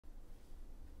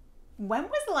When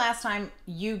was the last time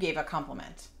you gave a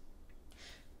compliment?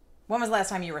 When was the last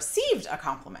time you received a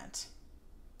compliment?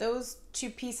 Those two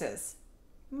pieces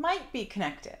might be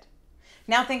connected.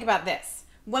 Now think about this.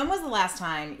 When was the last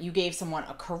time you gave someone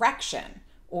a correction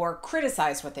or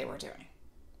criticized what they were doing?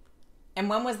 And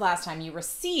when was the last time you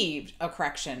received a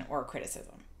correction or a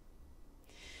criticism?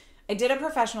 I did a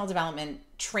professional development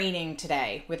training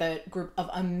today with a group of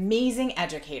amazing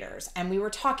educators, and we were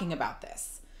talking about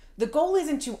this. The goal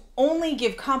isn't to only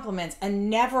give compliments and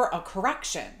never a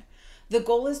correction. The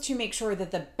goal is to make sure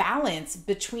that the balance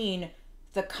between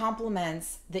the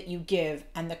compliments that you give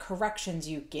and the corrections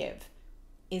you give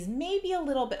is maybe a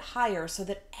little bit higher so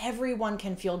that everyone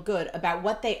can feel good about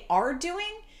what they are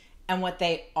doing and what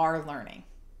they are learning.